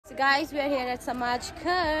guys, we are here at Samajh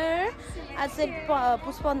Ghar. I said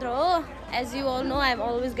Poush 15. As you all know, I'm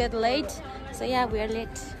always get late. So yeah, we are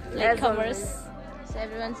late. Latecomers. So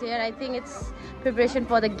everyone's here. I think it's preparation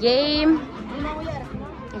for the game.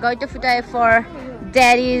 Going to futai for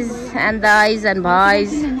daddies and guys and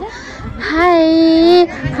boys. Hi.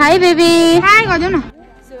 Hi, baby. Hi, Godona.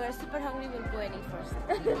 So we're super hungry. We'll go eating first.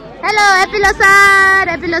 Hello, happy Lhosar.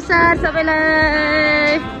 Happy Lhosar,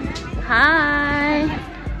 sabailai. Hi.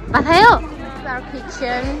 Pathayo. This is our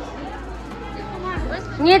kitchen.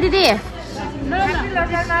 Nia didi. Bhat.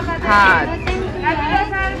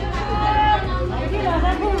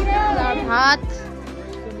 Our bhat.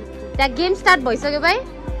 That game start bhaisakyo bhai?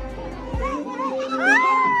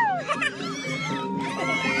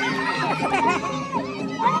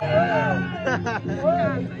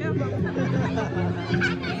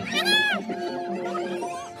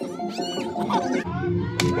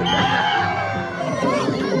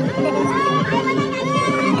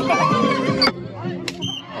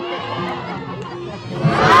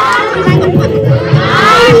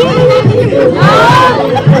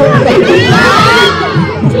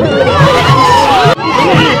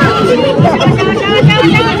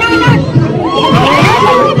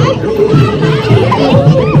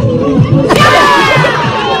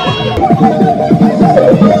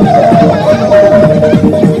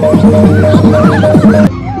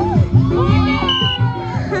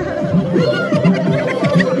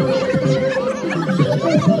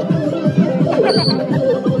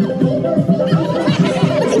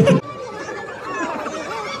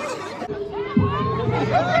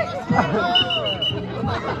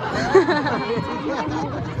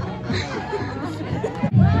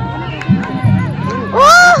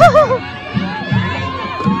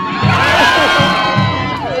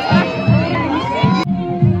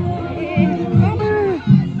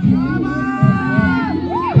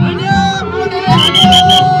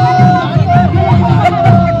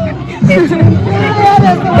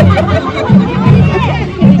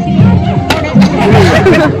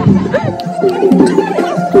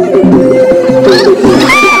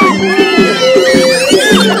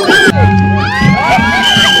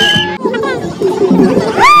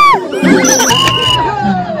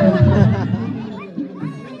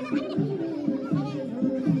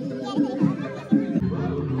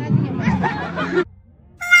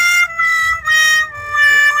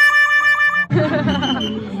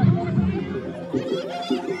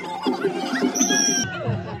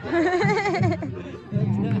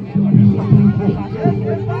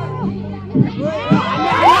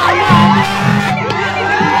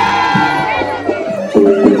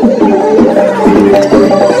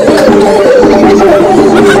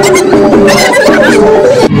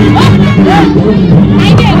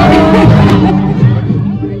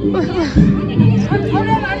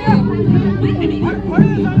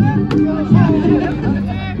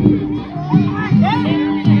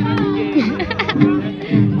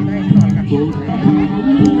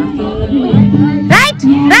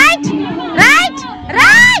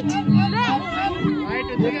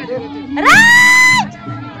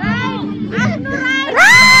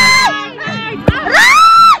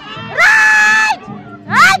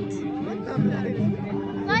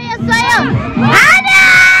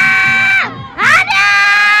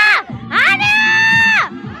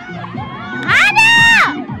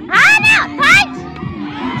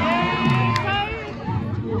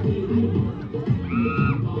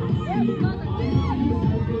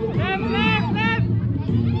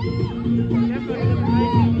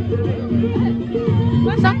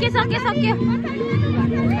 सक्यो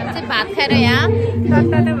चाहिँ भात खाएर यहाँ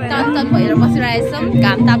ton भएर बसिरहेछौँ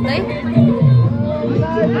घाम ताप्दै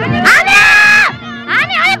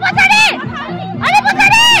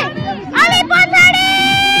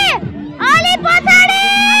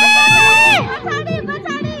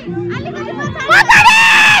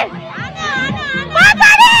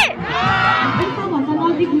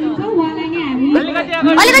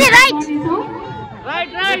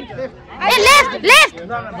Left.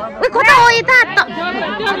 We could have all that.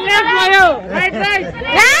 Right.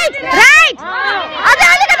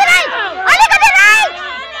 Look at the right. Look at the right.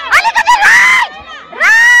 Look at the right.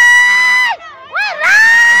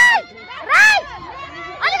 Right.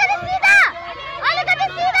 Look at the Sida. Look at the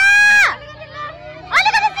Sida.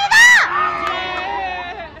 Look at the Sida.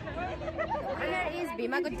 Here is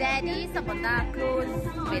Bhima's daddy. सबभन्दा close.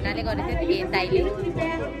 भेनाले गरेको थियो दाइले.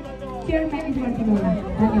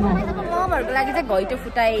 ममहरुको लागि चाहिँ घैटो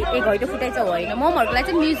फुटाइ चाहिँ होइन ममहरुको लागि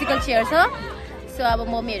चाहिँ म्युजिकल चेयर छ सो अब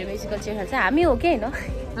मम्मीहरु म्युजिकल चेयर खेल्छ हामी हो के हैन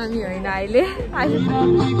हामी होइन अहिले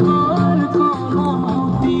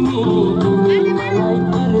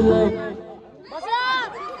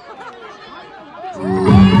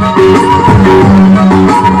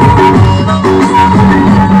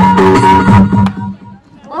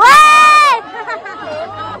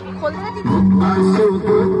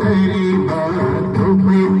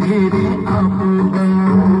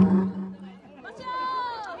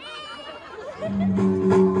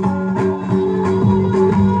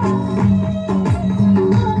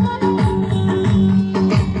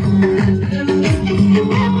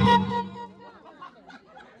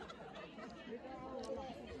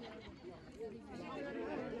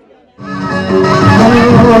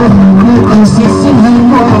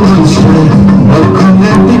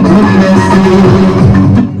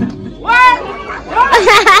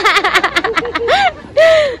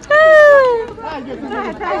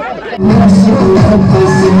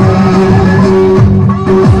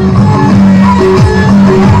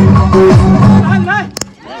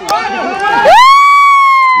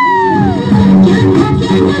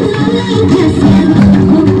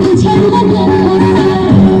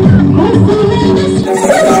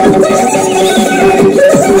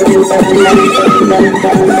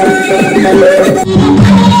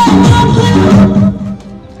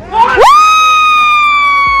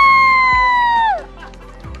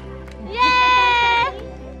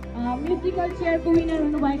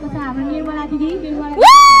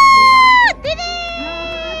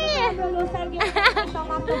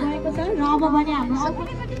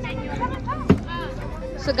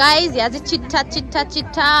So guys, यहाँ चाहिँ चिट्ठा चिट्ठा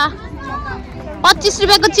चिट्ठा 25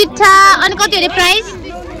 रुपैयाँको चिट्ठा अनि कति हो रे प्राइस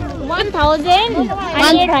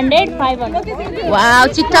 1800 500 वाउ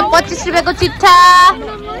चिट्ठा 25 रुपैयाँको चिट्ठा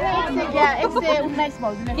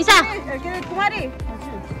निशा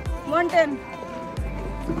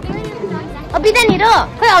बिदान हिरो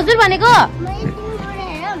खै हजुर भनेको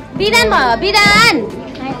बिदान बिदान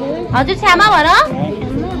हजुर श्यामा भन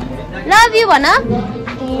लभ यु भन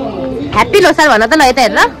ह्याप्पी लोसार भन त ल यता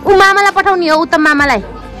हेर ल उ मामालाई पठाउने हो उत्तम मामालाई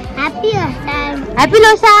ह्याप्पी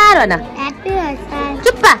लोसार भन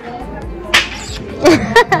चुप्पा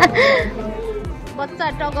बच्चा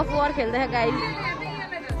टग अफ वार खेल्दै guys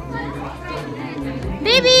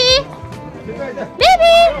baby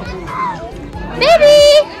baby baby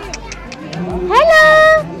hello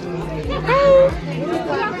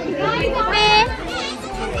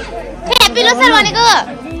happy Losar भनेको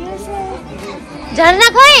झर्ना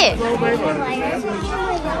खोइ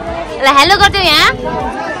ल हेलो गर्दियौ यहाँ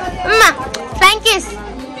थ्याङ्क यू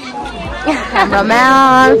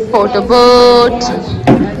क्यामेराम्यान फोटो बोट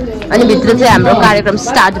अनि भित्र चाहिँ हाम्रो कार्यक्रम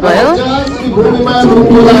स्टार्ट भयो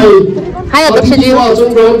हाय अध्यक्षज्यू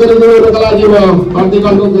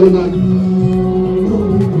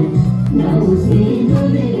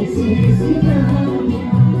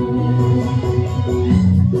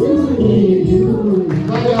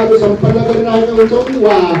हामी सम्पन्न गरिरहेका हुन्छौँ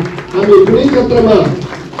वा हामी कुनै क्षेत्रमा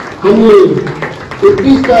हामी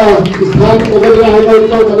उत्कृष्ट स्थान ओगलिरहेका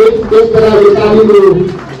हुन्छौँ भने त्यसबेला तालिमहरू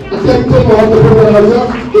अत्यन्तै महत्त्वपूर्ण रहन्छ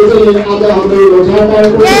त्यसैले आज हाम्रो लोसारमा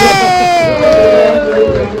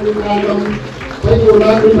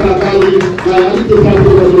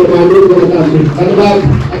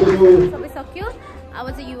अब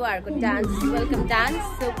चाहिँ युवाहरूको dance welcome dance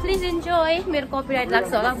so please enjoy मेरो कपिराइट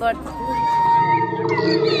लाग्छ होला बट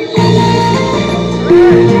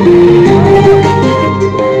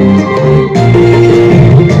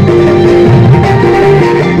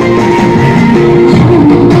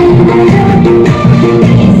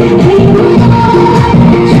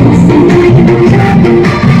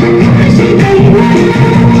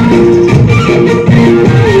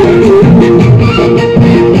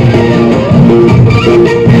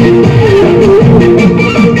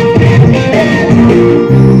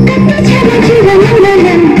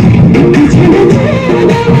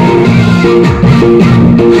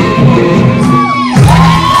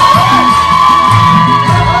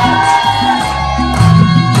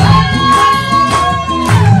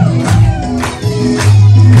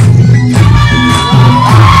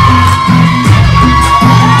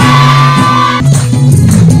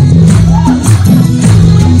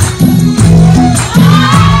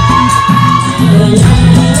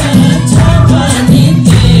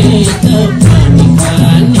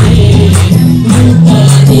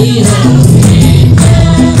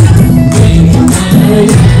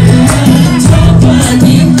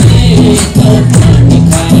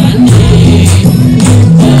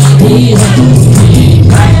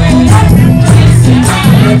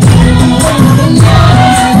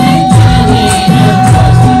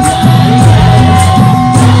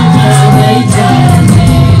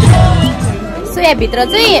भित्र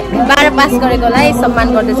चाहिँ 12 पास गरेकोलाई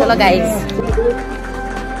सम्मान गर्दैछ ल गाइस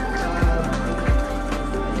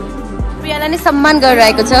प्रियालाई नै सम्मान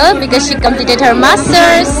गरिरहेको छ because she completed her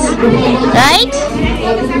masters right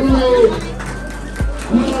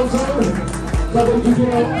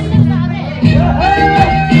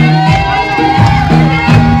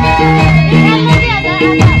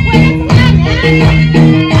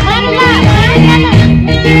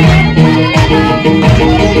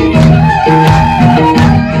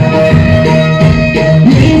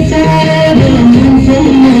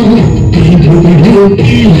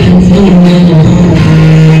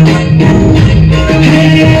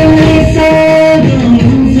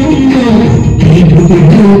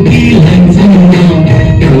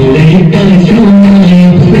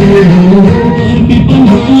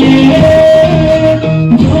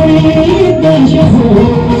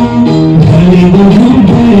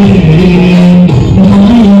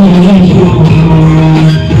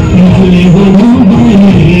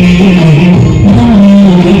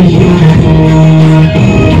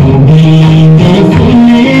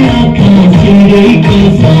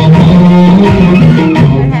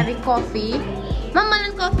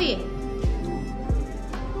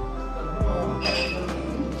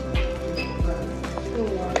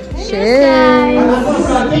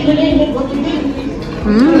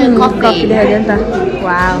coffee देखाइदियो नि त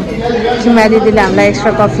वाउ सीमा दिदीले हामीलाई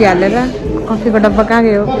एक्स्ट्रा कफी हालेर कफीको डब्बा कहाँ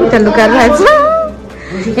गयो त्यहाँ लुकाएर राखेको छ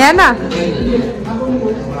यहाँ न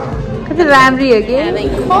कति राम्री हो कि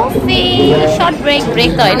कफी सर्ट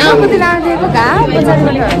ब्रेक त होइन कति राम्रो दिएको कहाँ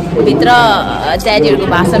भित्र ड्याडीहरूको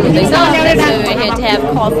भाषण हुँदैछ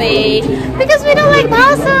बिकज वी डोन्ट लाइक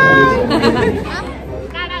भाषण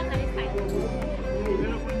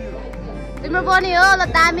तिम्रो पनि हो ल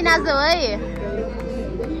दामी नाच्छौ है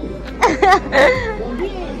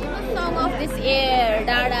Song of this year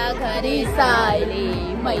डाँडा घरे साइली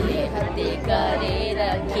मैले हत्ते गरेर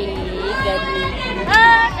के गर्ने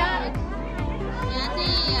यहाँ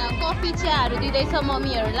चाहिँ कफी चियाहरू दिँदैछ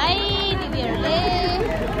मम्मीहरूलाई दिदीहरूले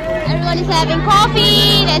Everyone is having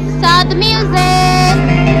coffee. Let's start the music.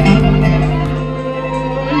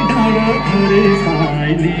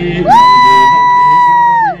 Woo!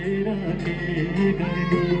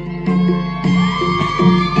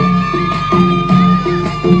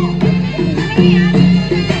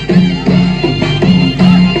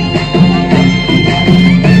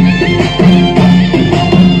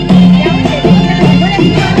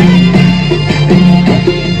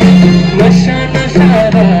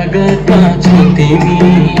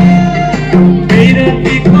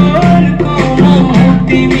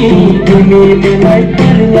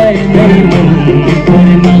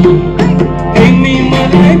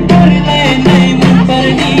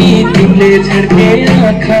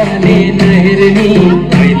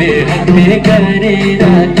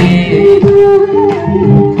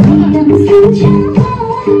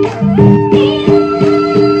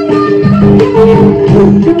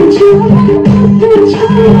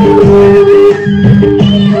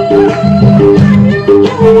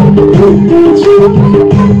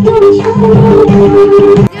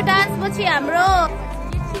 यो डान्स पछि हाम्रो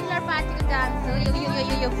सिंगर पार्टीको डान्स हो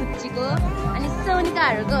यो फुच्चीको अनि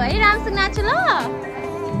सोनिकाहरूको है रामसँग नाच्यो ल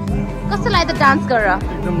कस्तो लाग्यो त डान्स गरेर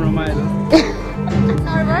एकदम रमाइलो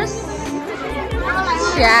नर्भस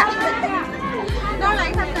छ्या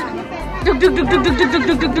डुक डुक डुक डुक डुक डुक डुक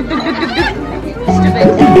डुक डुक डुक डुक डुक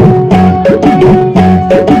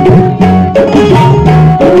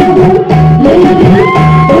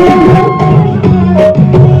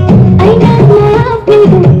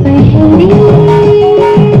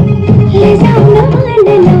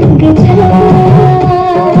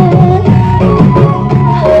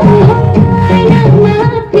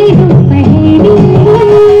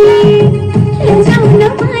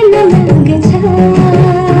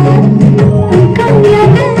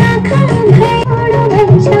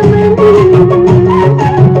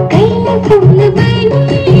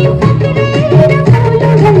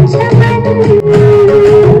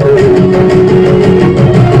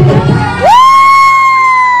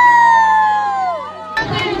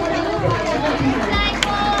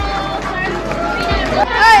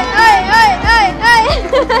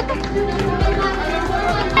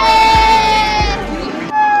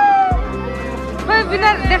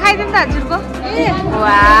देखाइदिनु त हजुरको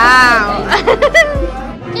वाउ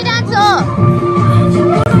के डान्स हो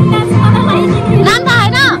नाम थाहा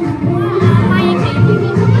छैन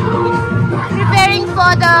प्रिपेयरिङ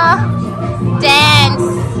फर द डान्स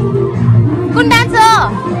कुन डान्स हो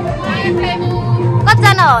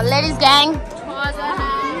कतिजना हो लेडिज ग्याङ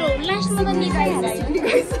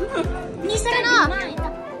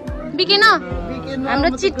बिकेन हाम्रो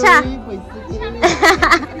चिट्ठा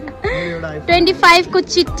 25 को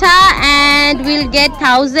चिट्ठा and we'll get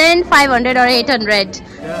 1,500 or 800.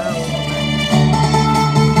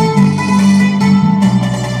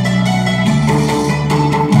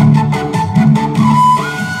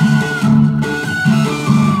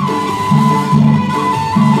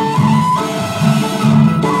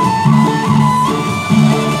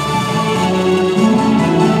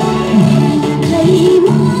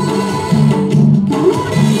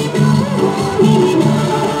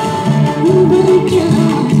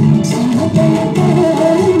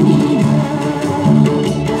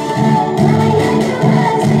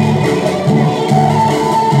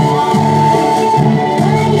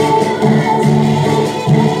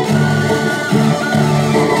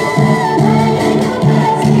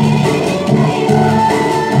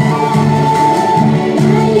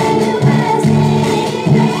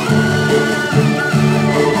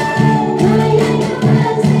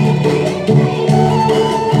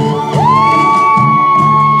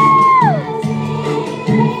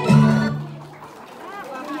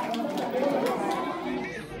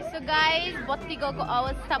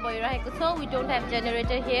 अवस्था भइरहेको छ. We don't have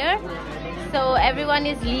generator here. So everyone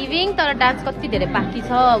is leaving. तर डान्स कति धेरै बाँकी छ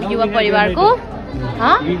युवा परिवारको.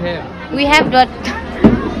 We have not.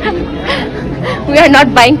 We are not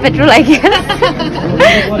buying petrol, I guess.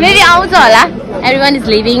 Maybe आउँछ होला. Everyone is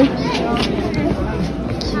leaving.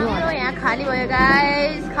 यहाँ खाली भयो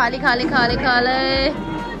guys. खाली.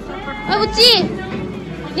 ओ बुच्ची.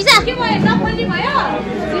 निशा के भयो? नफली भयो.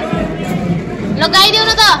 लगाइदेऊ न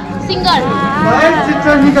त सिंगर. चित्र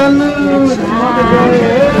निकाल्नु.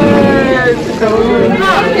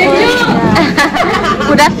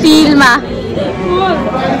 पुरा फिलमा.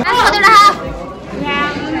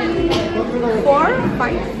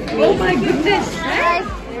 Oh my goodness.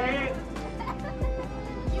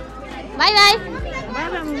 Bye bye.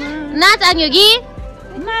 नाच आग्यो कि?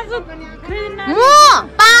 म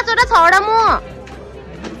 5 वटा 6 वटा म.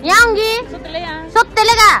 यहाँ आउँगी?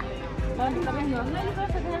 सोत्तेले का?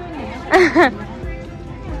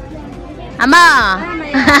 आमा.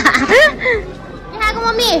 यहाँको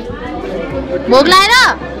मम्मी भोग लाएर?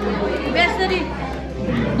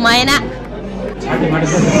 मैना.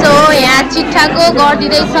 सो यहाँ चिट्ठाको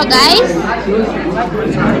गरिदिँदैछ गाइस.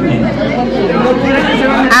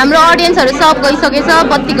 हाम्रो अडियन्सहरू सब गइसकेछ.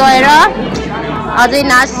 बत्ती गएर अझै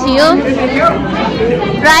नाच थियो.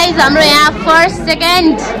 प्राइज हाम्रो यहाँ फर्स्ट,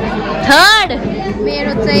 सेकेन्ड, थर्ड.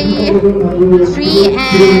 मेरो चाहिँ 3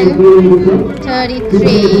 and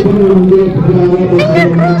 33.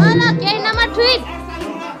 केही number tweet.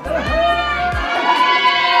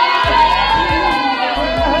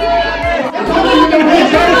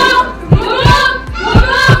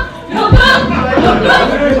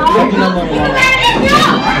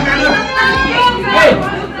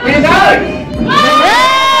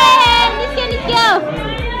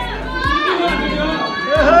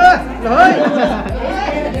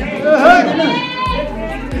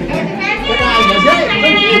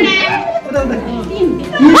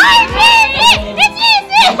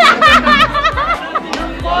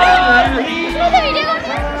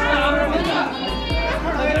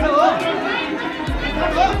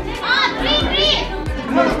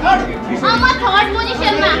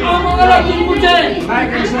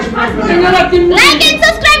 Like and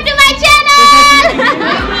subscribe to my channel.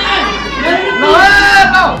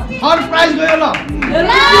 First prize गयो ल.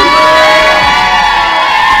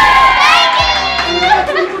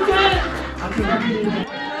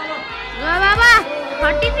 बाबा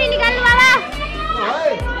 33 निकाल्नु बाबा.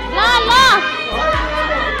 ल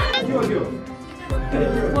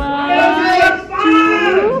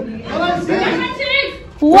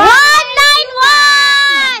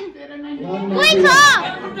 191. Quick हो.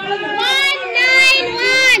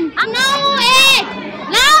 191. No 8.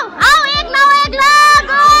 Now, आओ 1 9 1 ल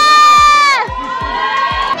गो.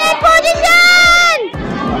 Position.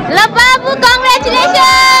 ल बाबु congratulations.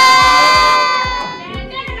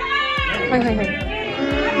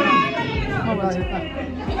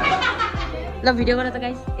 ल भिडियो गर त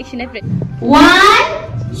गाइस. एकछिन है. 1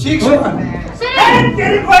 6 1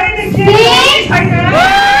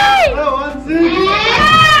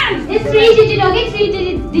 It's 3 digit, okay? 3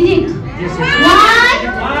 digit. 1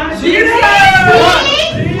 6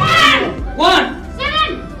 1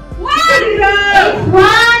 7 1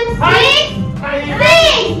 1 6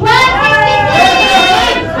 6 1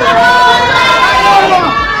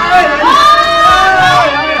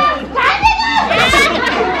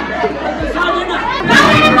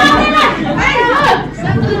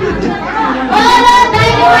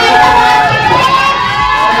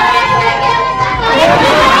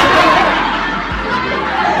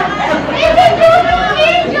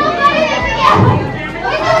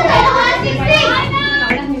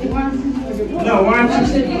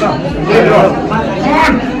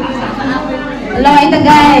 Hello,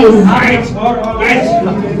 guys.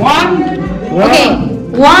 One. Okay.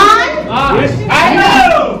 1.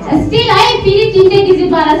 Still, I feel it. 3 digit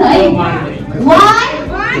वाला था. 1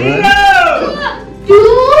 2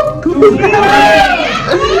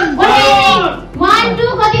 1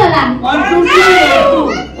 2 कति होला? 1 2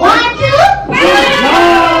 1 2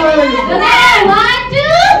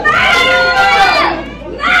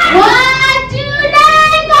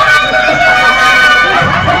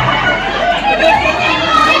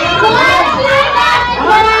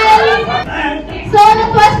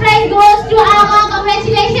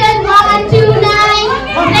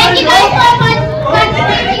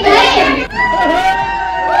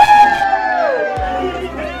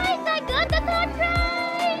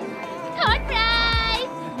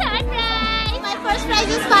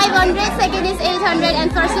 Second is 800 and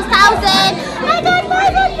first is 1000. I got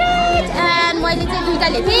 500 and मैले चाहिँ 2टा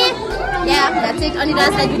ल्याथे या that's it अनि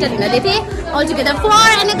राजलाई 2टा लिन ल्याथे all together 4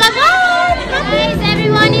 and a couple guys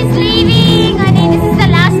everyone is leaving and this is the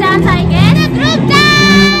last dance I get a group dance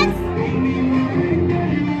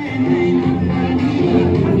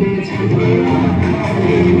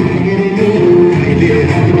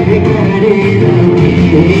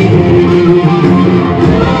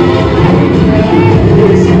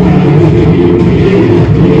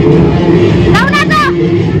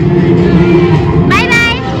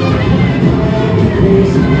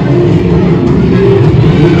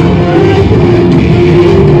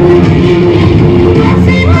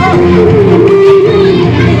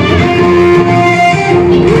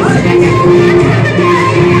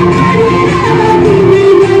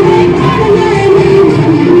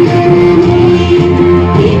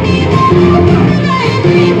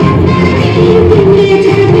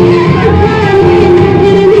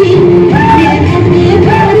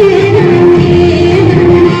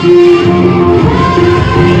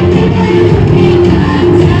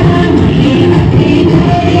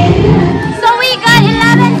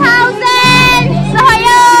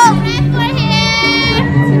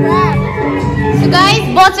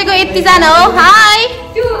Hi.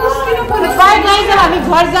 Bye guys, हामी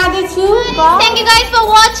घर जाँदै छु. Thank you guys for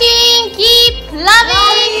watching. Keep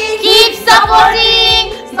loving, keep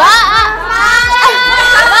supporting. Bye.